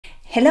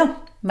Hello,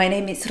 my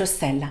name is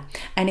Rossella,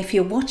 and if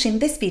you're watching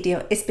this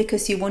video, it's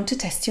because you want to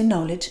test your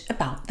knowledge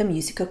about the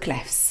musical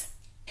clefs.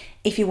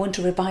 If you want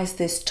to revise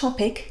this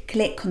topic,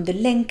 click on the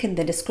link in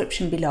the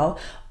description below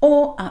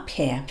or up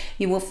here.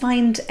 You will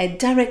find a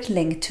direct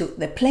link to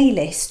the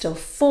playlist of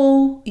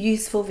 4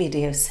 useful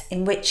videos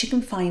in which you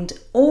can find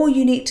all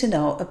you need to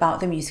know about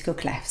the musical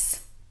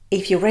clefs.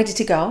 If you're ready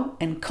to go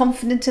and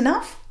confident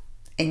enough,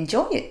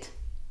 enjoy it!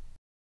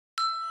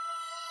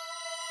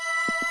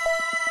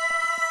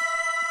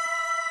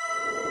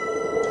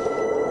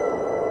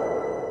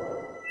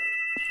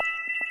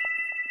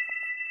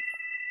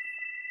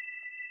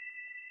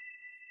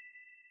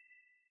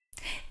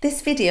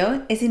 This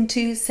video is in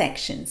 2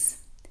 sections.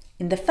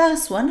 In the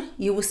first one,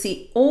 you will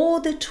see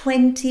all the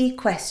 20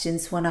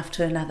 questions one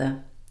after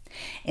another.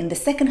 In the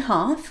second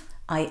half,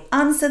 I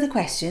answer the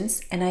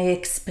questions and I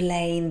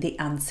explain the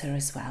answer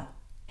as well.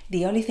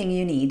 The only thing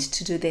you need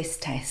to do this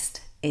test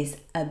is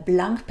a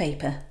blank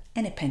paper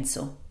and a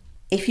pencil.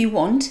 If you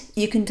want,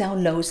 you can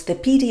download the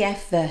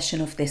PDF version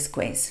of this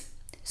quiz.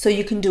 So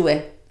you can do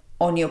it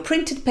on your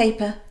printed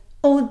paper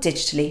or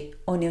digitally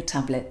on your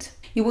tablet.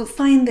 You will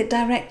find the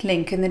direct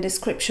link in the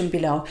description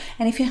below,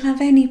 and if you have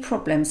any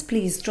problems,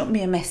 please drop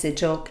me a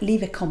message or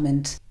leave a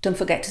comment. Don't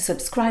forget to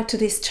subscribe to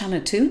this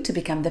channel too to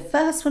become the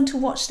first one to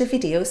watch the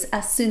videos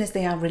as soon as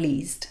they are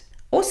released.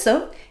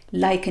 Also,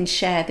 like and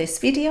share this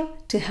video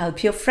to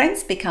help your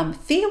friends become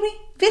theory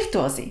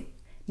virtuosi.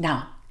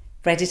 Now,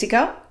 ready to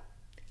go?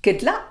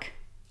 Good luck!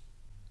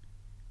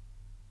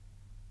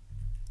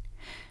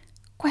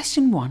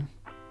 Question 1.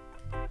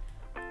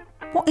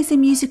 What is a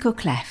musical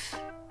clef?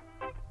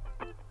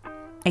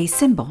 A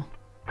symbol,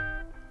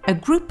 a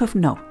group of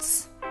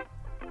notes,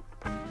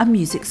 a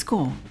music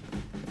score.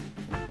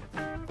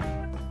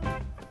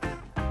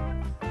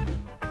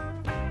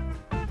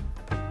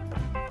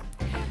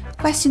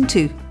 Question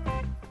 2.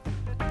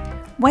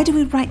 Where do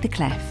we write the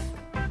clef?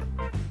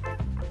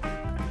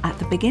 At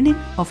the beginning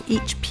of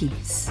each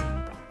piece.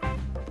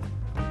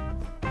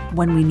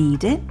 When we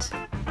need it.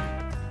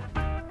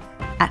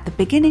 At the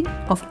beginning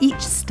of each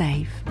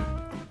stave.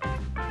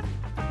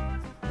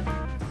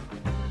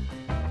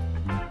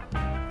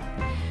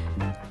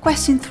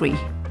 Question 3.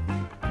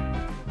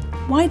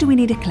 Why do we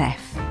need a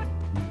clef?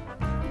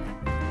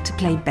 To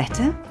play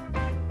better?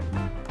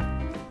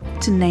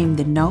 To name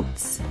the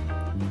notes?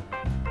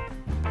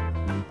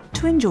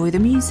 To enjoy the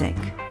music?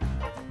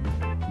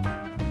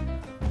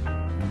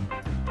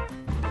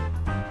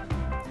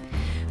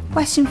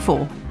 Question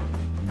 4.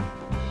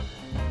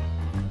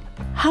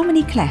 How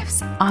many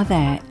clefs are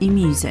there in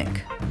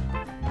music?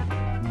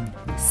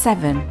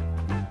 7,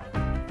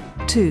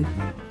 2,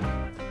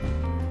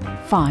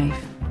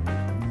 5.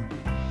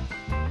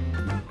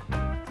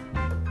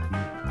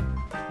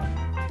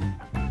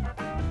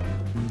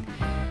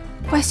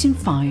 Question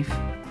 5.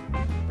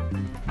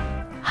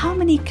 How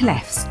many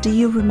clefs do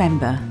you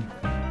remember?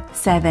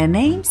 Say their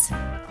names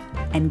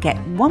and get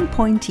 1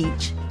 point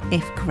each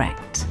if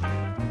correct.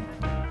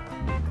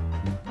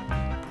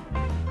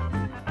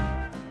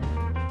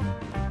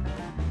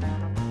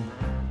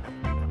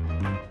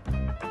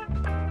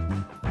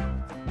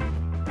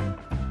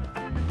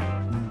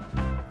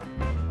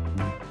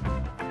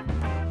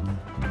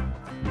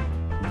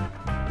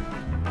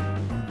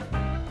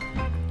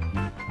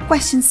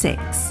 Question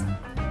 6.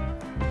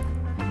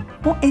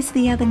 What is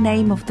the other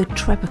name of the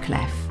treble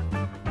clef?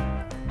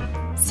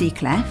 C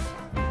clef,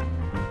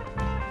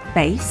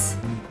 bass,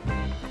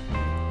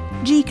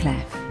 G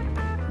clef.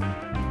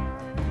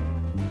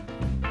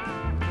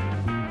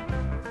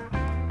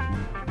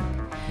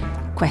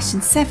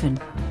 Question 7.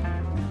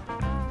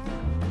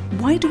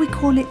 Why do we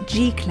call it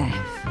G clef?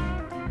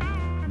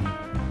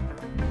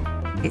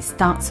 It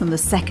starts on the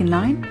second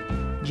line,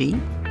 G.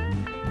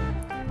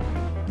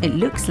 It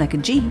looks like a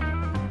G.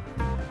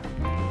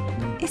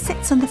 It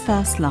sits on the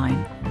first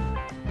line.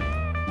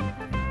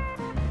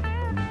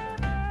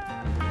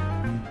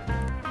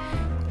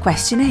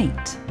 Question 8.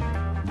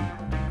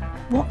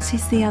 What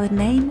is the other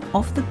name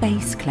of the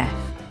bass clef?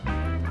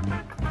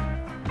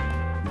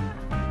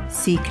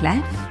 C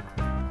clef,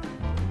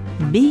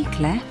 B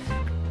clef,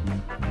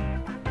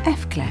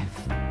 F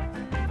clef.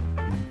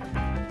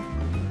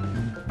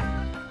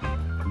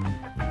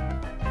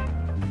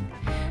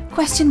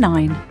 Question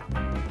 9.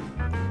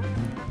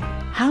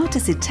 How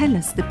does it tell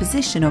us the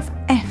position of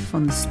F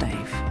on the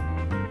stave?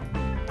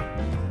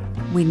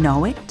 We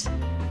know it.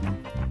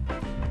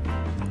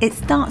 It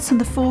starts on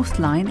the 4th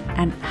line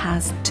and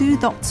has 2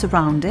 dots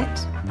around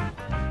it.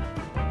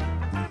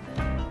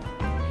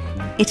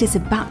 It is a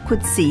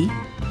backward C,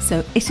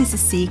 so it is a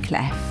C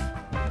clef.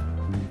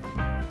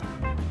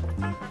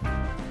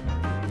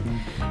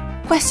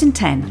 Question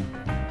 10.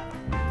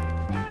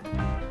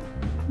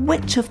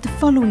 Which of the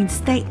following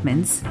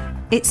statements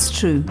is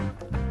true?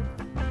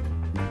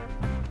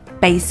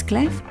 Bass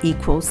clef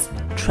equals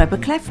treble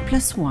clef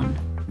plus 1.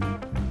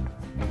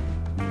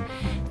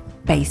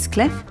 Bass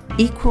clef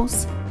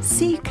equals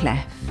C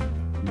clef.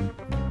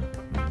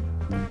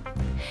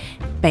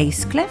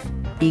 Bass clef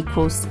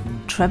equals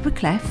treble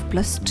clef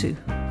plus 2.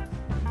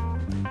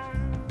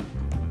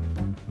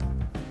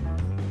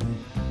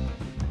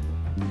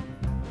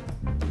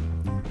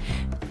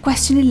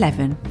 Question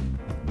 11.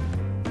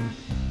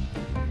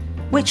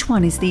 Which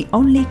one is the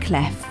only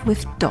clef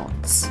with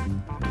dots?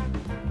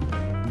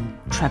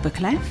 Treble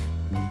clef?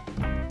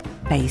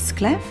 Bass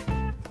clef?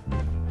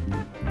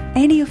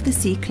 Any of the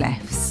C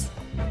clefs?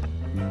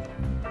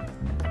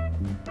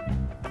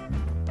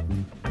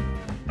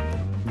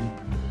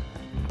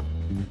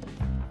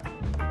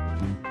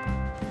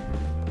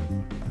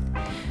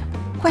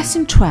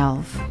 Question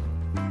 12.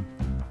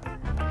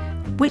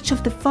 Which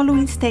of the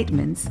following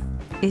statements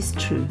is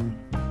true?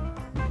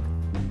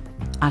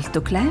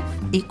 Alto clef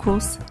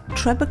equals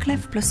treble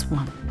clef plus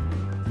 1.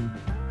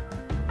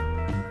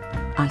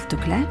 Alto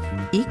clef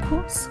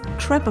equals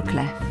treble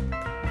clef.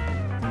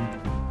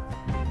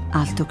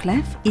 Alto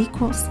clef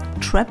equals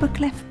treble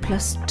clef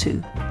plus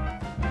 2.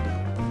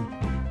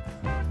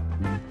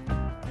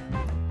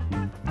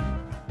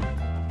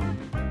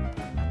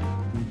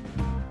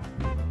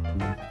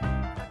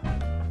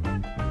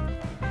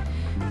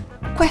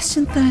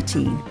 Question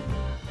 13.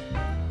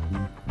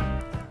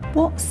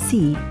 What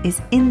C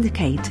is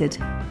indicated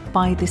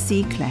by the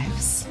C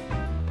clefs?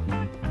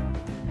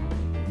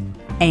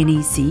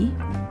 Any C?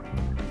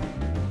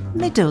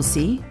 Middle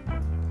C?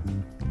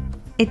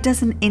 It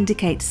doesn't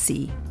indicate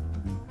C.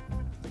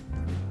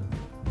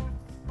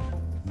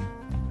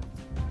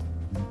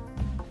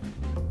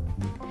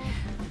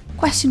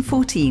 Question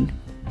 14.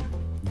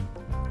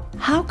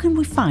 How can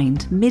we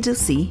find middle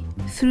C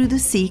through the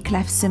C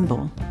clef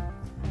symbol?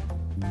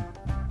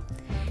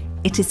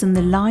 It is on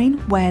the line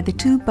where the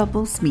two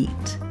bubbles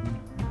meet.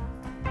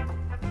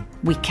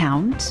 We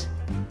count.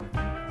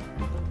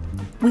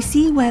 We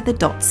see where the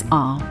dots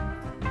are.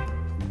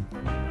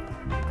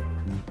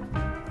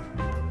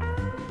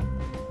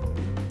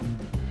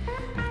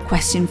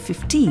 Question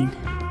 15.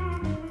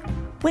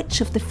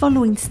 Which of the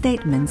following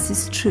statements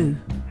is true?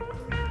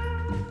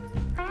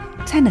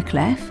 Tenor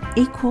clef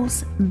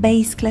equals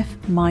bass clef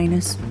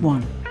minus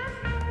 1.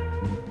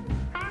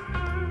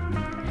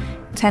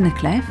 Tenor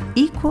clef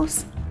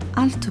equals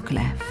alto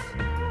clef.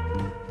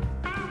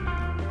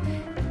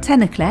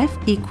 Tenor clef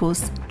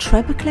equals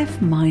treble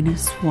clef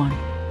minus 1.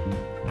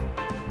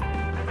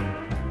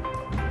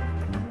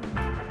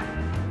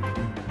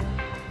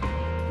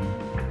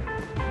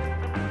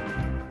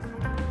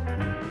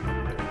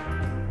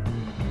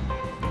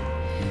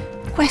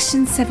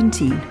 Question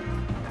 17.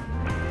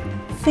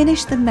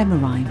 Finish the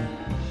memorime.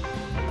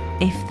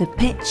 If the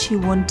pitch you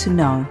want to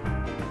know,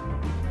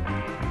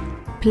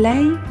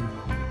 play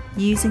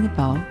using a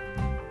bow.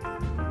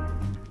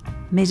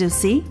 Middle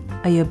C,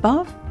 are you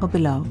above or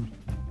below?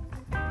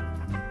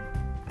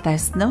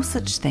 There's no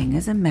such thing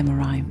as a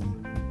memorime.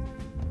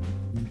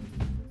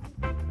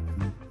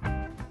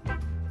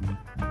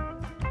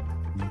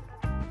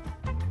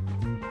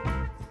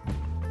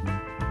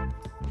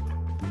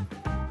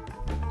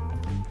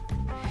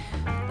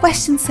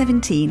 Question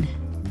 17.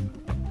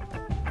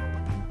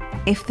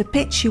 If the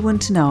pitch you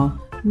want to know,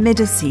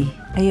 middle C,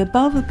 are you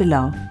above or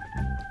below?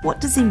 What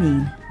does it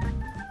mean?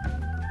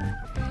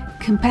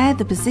 Compare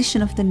the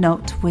position of the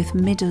note with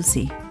middle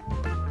C.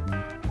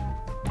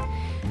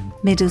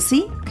 Middle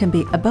C can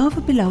be above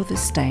or below the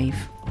stave.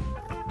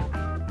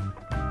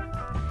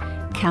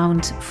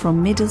 Count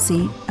from middle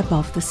C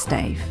above the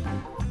stave.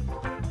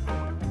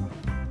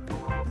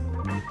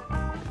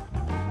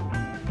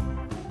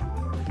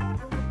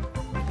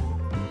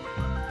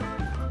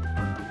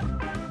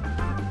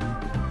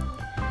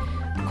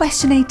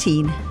 Question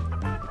 18.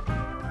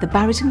 The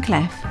baritone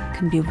clef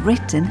can be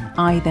written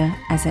either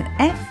as an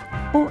F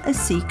or a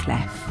C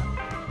clef.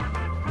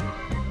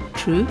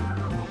 True?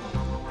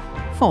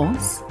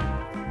 False?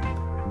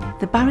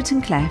 The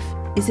baritone clef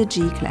is a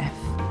G clef.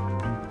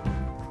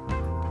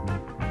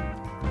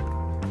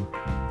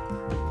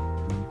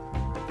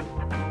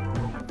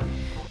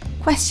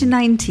 Question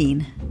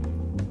 19.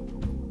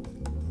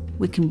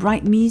 We can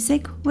write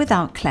music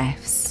without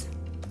clefs.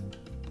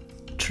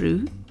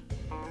 True?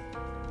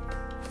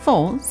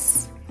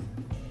 False?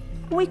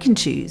 We can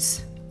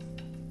choose.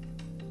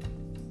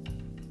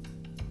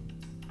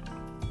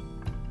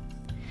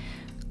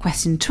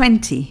 Question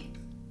 20.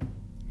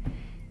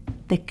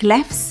 The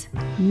clefs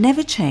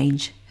never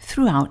change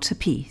throughout a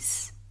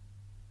piece.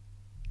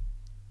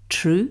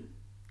 True?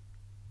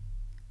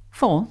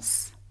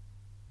 False?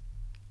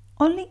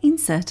 Only in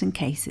certain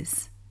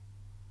cases.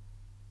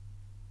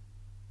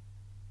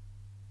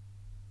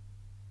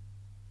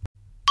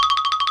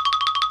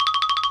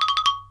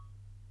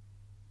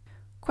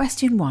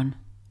 Question 1.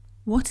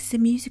 What is a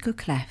musical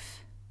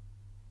clef?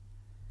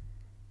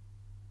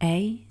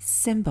 A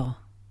symbol.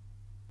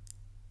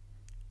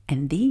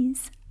 And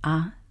these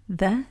are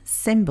the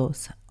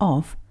symbols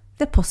of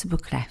the possible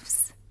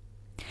clefs.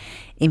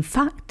 In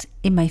fact,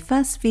 in my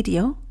first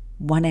video,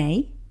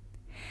 1A,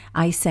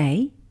 I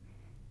say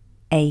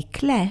a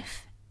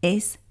clef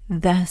is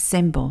the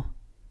symbol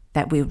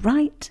that we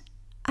write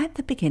at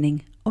the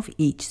beginning of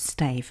each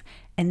stave.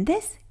 And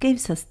this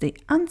gives us the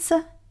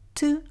answer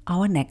to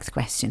our next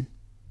question.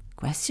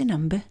 Question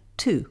number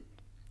 2.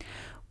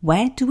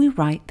 Where do we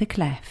write the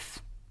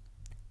clef?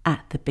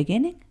 At the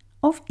beginning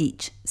of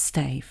each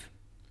stave.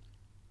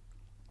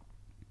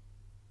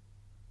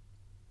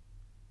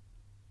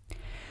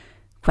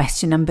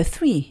 Question number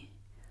 3.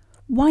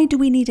 Why do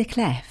we need a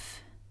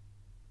clef?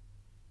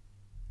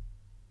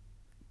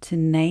 To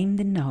name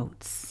the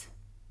notes.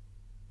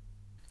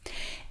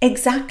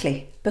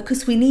 Exactly,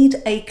 because we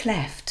need a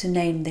clef to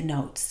name the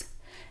notes.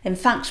 In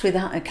fact,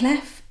 without a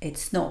clef,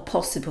 it's not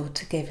possible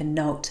to give a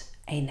note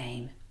a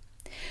name.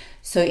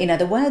 So in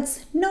other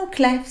words, no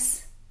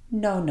clefs,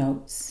 no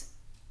notes.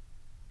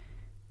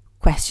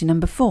 Question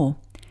number 4.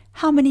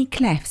 How many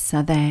clefs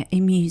are there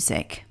in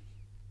music?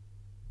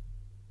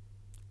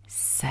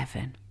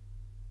 7.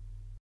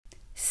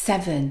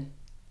 7,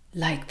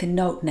 like the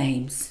note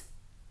names.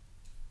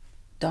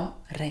 Do,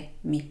 re,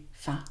 mi,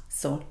 fa,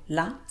 sol,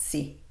 la,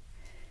 si.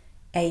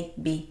 A,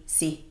 B,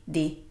 C,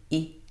 D,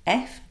 E,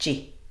 F,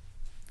 G.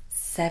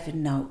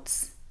 7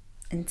 notes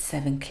and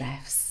 7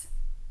 clefs.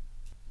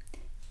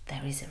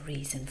 There is a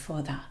reason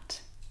for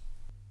that.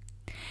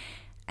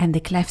 And the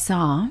clefs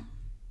are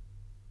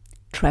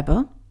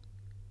treble,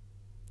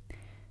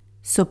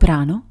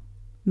 soprano,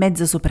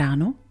 mezzo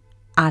soprano,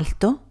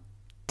 alto,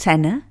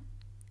 tenor,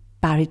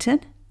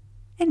 baritone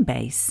and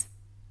bass.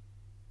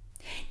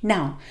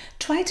 Now,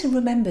 try to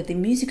remember the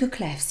musical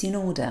clefs in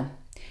order.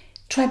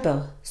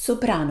 Treble,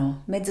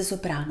 soprano, mezzo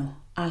soprano,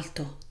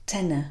 alto,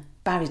 tenor,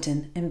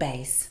 baritone and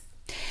bass.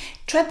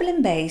 Treble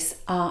and bass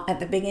are at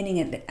the beginning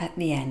and at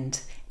the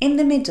end. In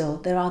the middle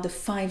there are the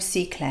 5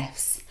 C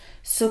clefs: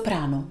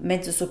 soprano,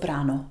 mezzo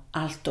soprano,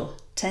 alto,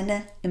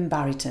 tenor and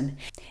baritone.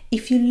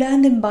 If you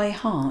learn them by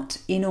heart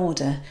in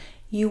order,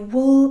 you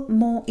will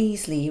more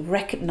easily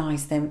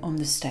recognize them on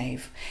the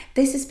stave.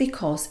 This is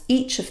because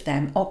each of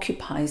them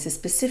occupies a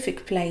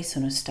specific place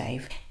on a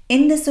stave.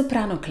 In the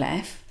soprano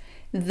clef,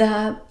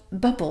 the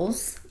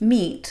bubbles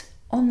meet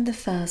on the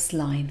first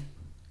line.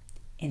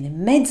 In the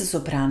mezzo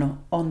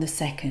soprano on the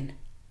second.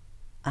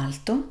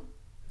 Alto,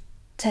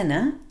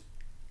 tenor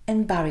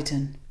and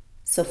baritone.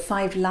 So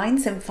 5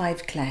 lines and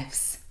 5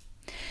 clefs.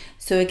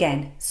 So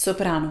again,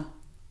 soprano,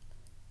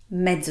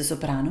 mezzo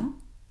soprano,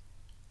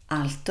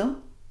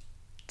 alto,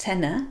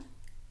 tenor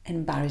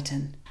and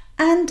baritone.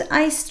 And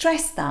I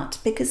stress that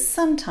because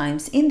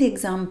sometimes in the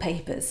exam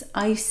papers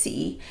I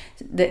see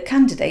that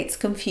candidates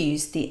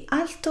confuse the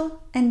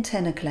alto and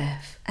tenor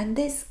clef, and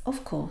this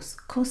of course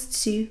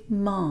costs you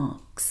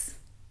marks.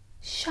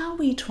 Shall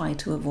we try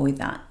to avoid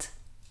that?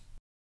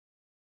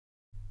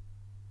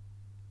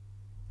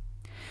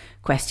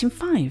 Question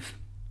 5.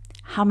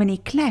 How many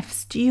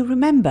clefs do you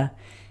remember?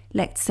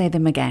 Let's say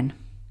them again.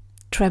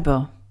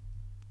 Treble,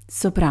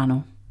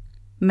 soprano,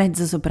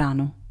 mezzo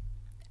soprano,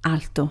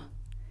 alto,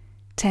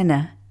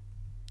 tenor,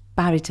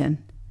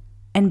 baritone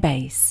and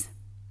bass.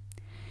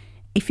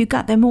 If you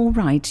got them all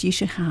right, you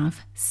should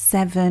have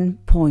 7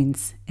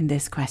 points in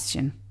this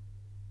question.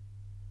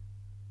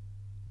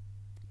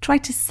 Try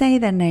to say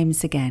their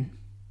names again.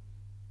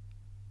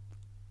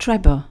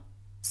 Treble,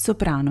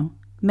 soprano,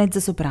 mezzo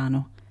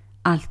soprano,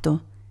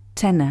 alto,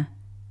 tenor,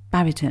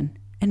 baritone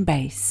and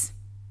bass.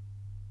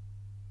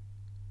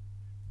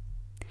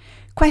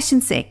 Question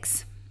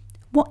 6.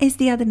 What is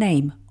the other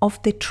name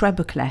of the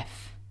treble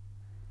clef?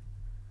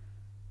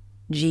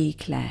 G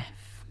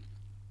clef.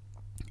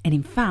 And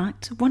in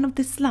fact, one of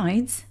the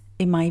slides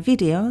in my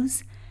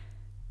videos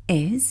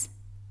is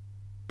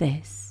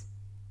this,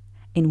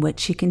 in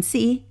which you can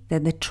see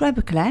that the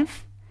treble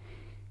clef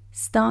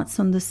starts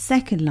on the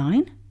second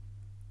line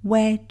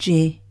where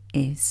G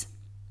is.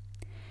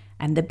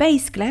 And the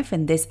bass clef,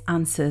 and this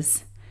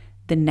answers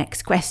the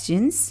next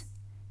questions,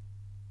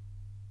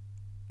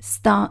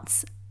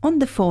 starts on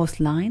the 4th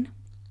line,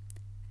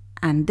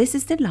 and this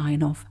is the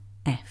line of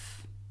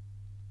F.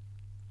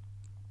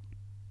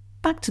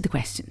 Back to the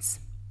questions.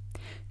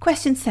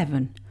 Question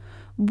 7.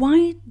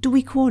 Why do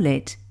we call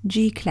it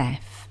G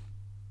clef?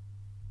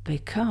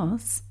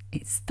 Because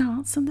it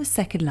starts on the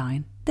second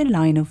line, the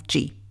line of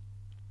G.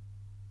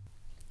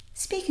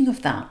 Speaking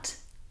of that,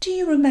 do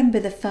you remember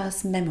the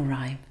first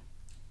memorime?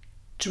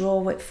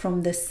 Draw it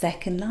from the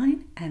second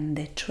line and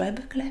the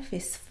treble clef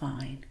is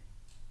fine.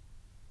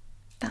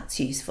 That's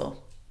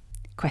useful.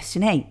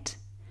 Question 8.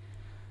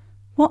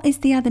 What is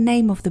the other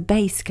name of the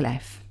bass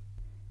clef?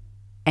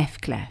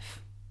 F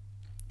clef.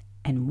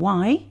 And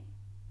why?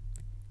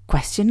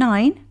 Question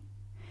 9.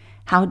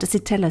 How does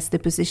it tell us the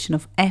position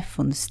of F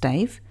on the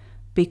stave?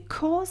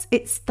 Because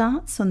it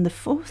starts on the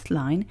 4th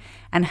line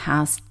and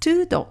has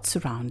 2 dots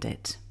around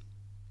it.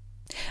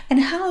 And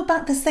how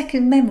about the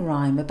second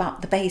memorime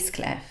about the bass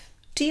clef?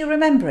 Do you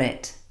remember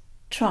it?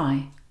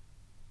 Try.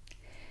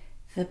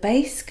 The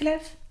bass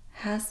clef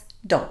has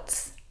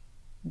dots.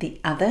 The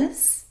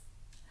others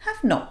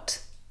have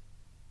not.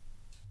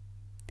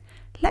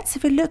 Let's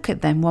have a look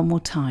at them one more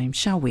time,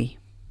 shall we?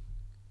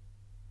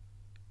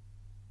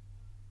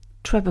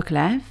 Treble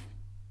clef,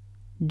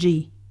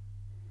 G,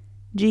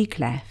 G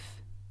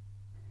clef,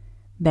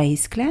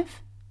 bass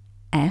clef,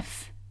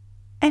 F,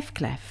 F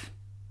clef,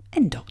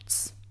 and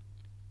dots.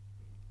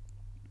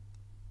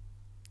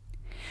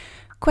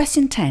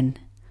 Question 10.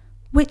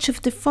 Which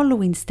of the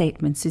following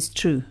statements is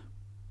true?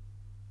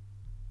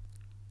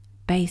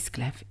 Bass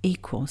clef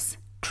equals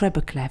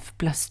treble clef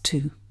plus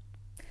 2.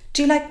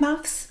 Do you like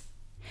maths?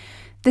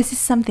 This is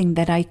something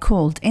that I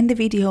called in the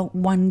video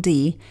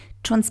 1D,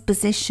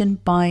 transposition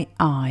by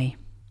eye.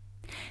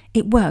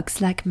 It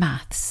works like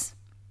maths.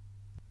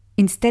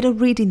 Instead of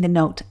reading the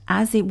note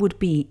as it would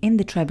be in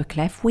the treble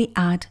clef, we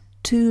add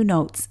 2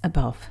 notes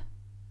above.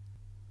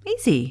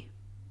 Easy.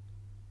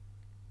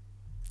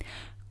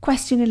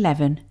 Question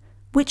 11.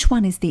 Which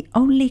one is the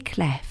only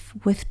clef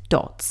with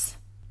dots?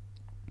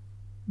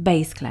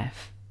 Bass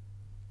clef.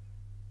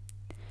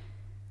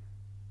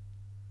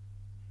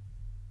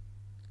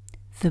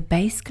 The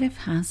bass clef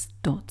has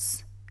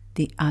dots,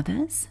 the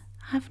others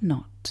have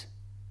not.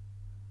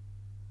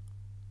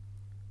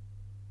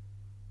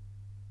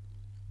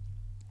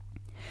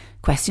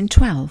 Question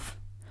 12.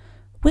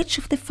 Which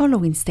of the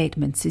following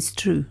statements is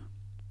true?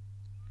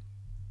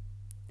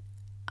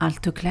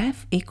 Alto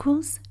clef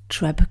equals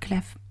treble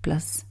clef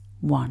plus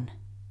 1.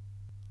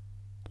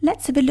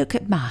 Let's have a look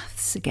at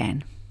maths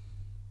again.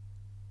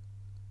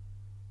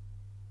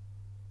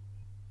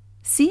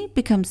 Si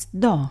becomes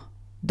do.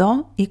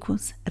 Do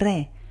equals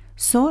re.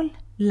 Sol,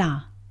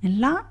 la. And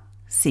la,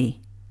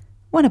 si.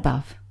 One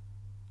above.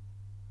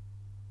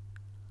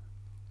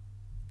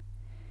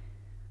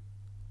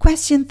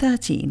 Question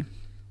 13.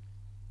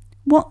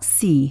 What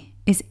C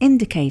is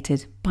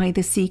indicated by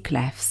the C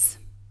clefs?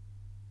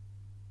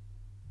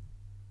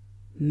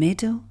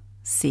 Middle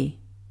C.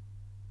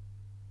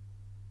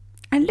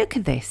 And look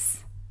at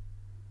this.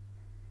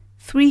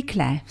 3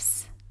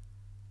 clefs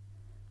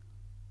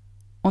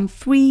on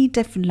 3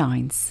 different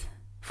lines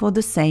for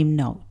the same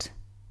note.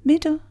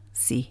 Middle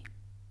C.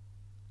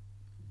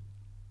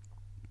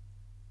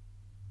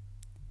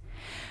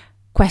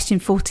 Question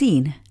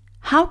 14.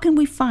 How can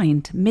we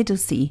find middle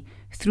C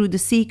through the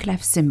C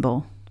clef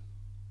symbol?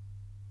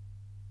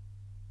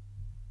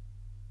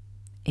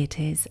 It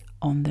is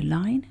on the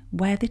line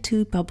where the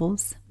 2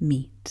 bubbles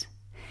meet.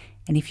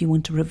 And if you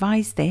want to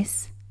revise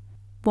this,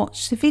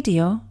 watch the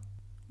video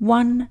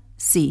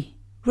 1C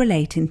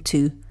relating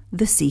to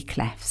the C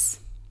clefs.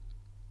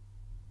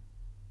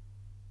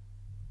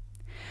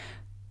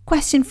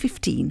 Question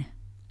 15.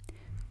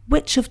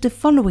 Which of the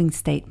following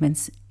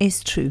statements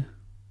is true?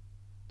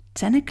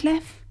 Tenor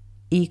clef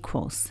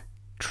equals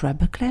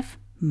treble clef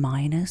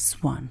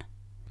minus 1.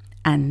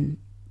 And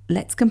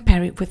let's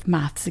compare it with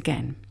maths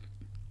again.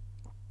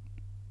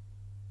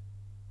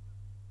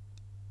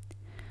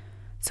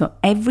 So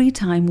every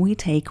time we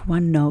take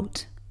 1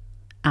 note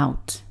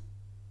out,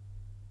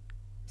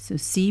 so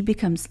C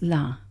becomes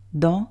La,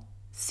 Do,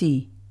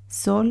 Si,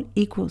 Sol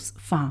equals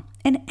Fa,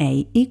 and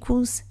A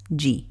equals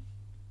G.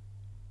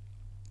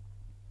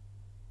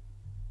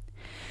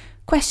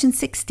 Question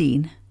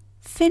 16.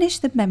 Finish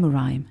the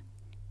memorime.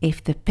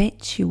 If the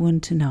pitch you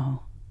want to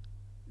know,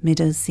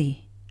 middle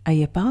C, are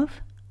you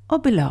above or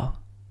below?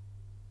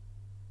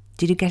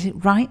 Did you get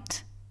it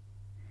right?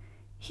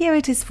 Here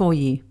it is for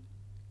you.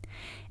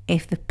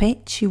 If the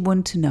pitch you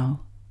want to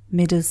know,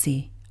 middle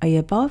C, are you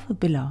above or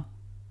below?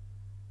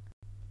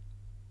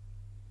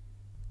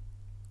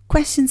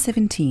 Question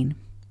 17.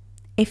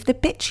 If the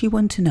pitch you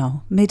want to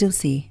know, middle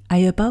C, are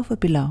you above or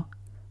below?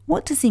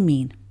 What does it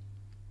mean?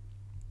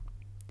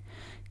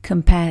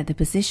 Compare the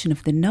position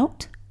of the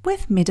note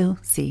with middle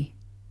C.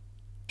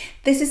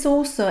 This is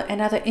also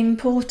another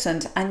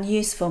important and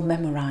useful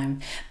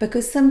memorime,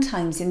 because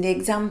sometimes in the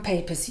exam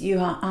papers you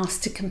are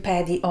asked to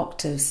compare the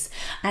octaves,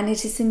 and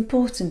it is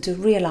important to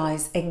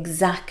realise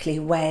exactly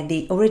where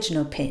the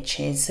original pitch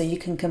is so you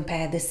can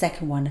compare the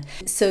second one.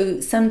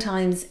 So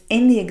sometimes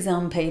in the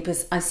exam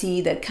papers I see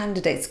that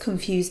candidates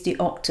confuse the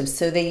octaves,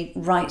 so they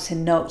write a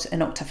note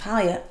an octave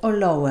higher or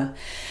lower,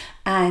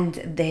 and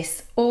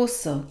this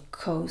also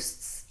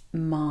costs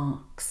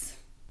marks.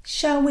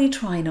 Shall we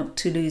try not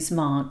to lose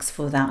marks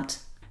for that?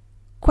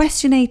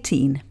 Question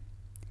 18.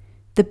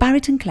 The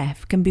baritone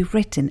clef can be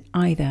written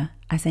either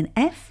as an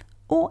F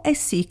or a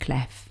C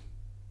clef.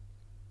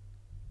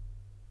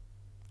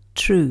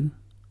 True.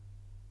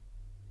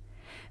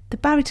 The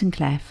baritone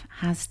clef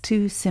has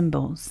 2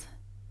 symbols.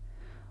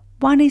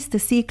 One is the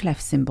C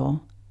clef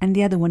symbol and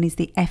the other one is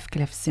the F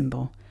clef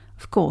symbol.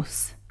 Of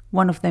course,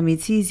 one of them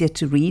is easier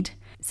to read,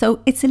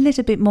 so it's a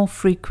little bit more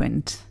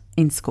frequent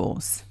in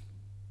scores.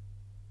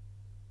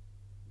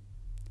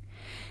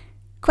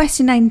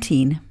 Question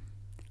 19.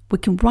 We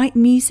can write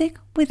music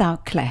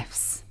without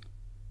clefs.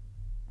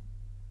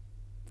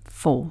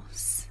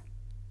 False.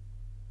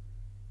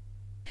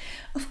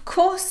 Of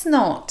course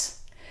not.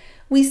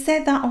 We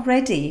said that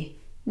already.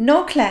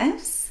 No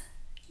clefs,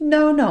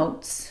 no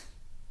notes.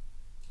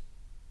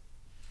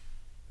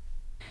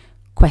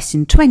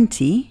 Question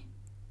 20.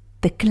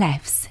 The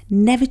clefs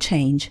never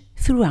change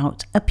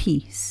throughout a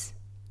piece.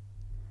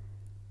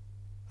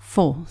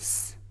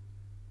 False.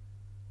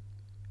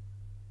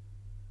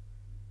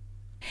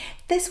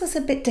 This was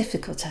a bit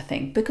difficult, I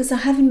think, because I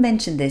haven't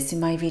mentioned this in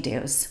my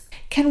videos.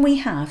 Can we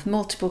have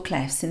multiple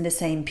clefs in the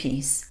same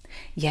piece?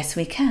 Yes,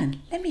 we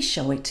can. Let me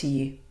show it to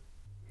you.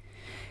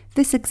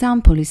 This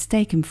example is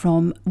taken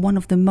from one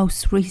of the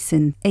most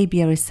recent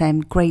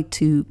ABRSM Grade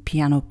 2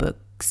 piano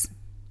books.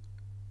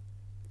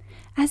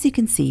 As you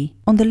can see,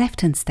 on the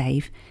left-hand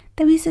stave,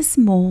 there is a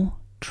small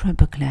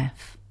treble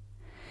clef.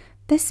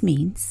 This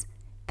means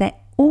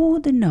that all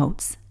the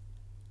notes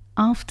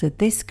after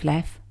this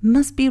clef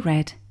must be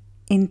read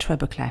in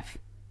treble clef.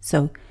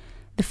 So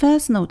the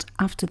first note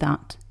after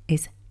that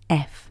is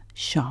F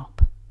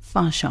sharp,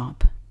 Fa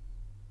sharp.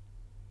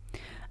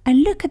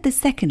 And look at the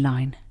second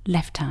line,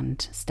 left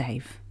hand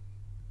stave.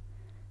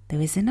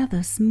 There is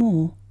another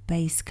small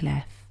bass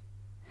clef.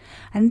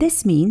 And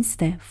this means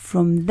that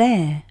from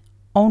there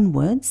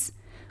onwards,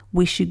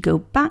 we should go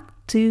back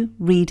to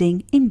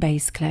reading in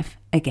bass clef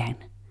again.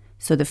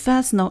 So the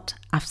first note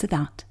after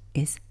that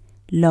is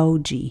low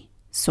G,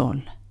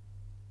 Sol.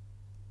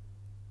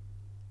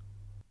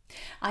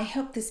 I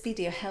hope this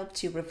video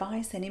helped you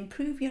revise and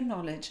improve your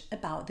knowledge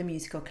about the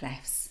musical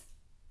clefs.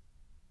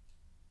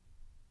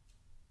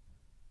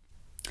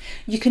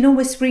 You can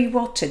always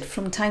re-watch it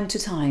from time to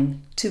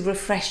time to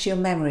refresh your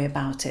memory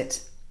about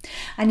it.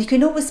 And you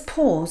can always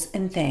pause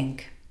and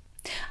think.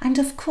 And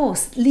of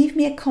course, leave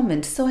me a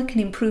comment so I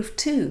can improve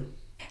too.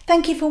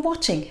 Thank you for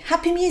watching.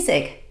 Happy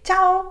music!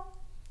 Ciao!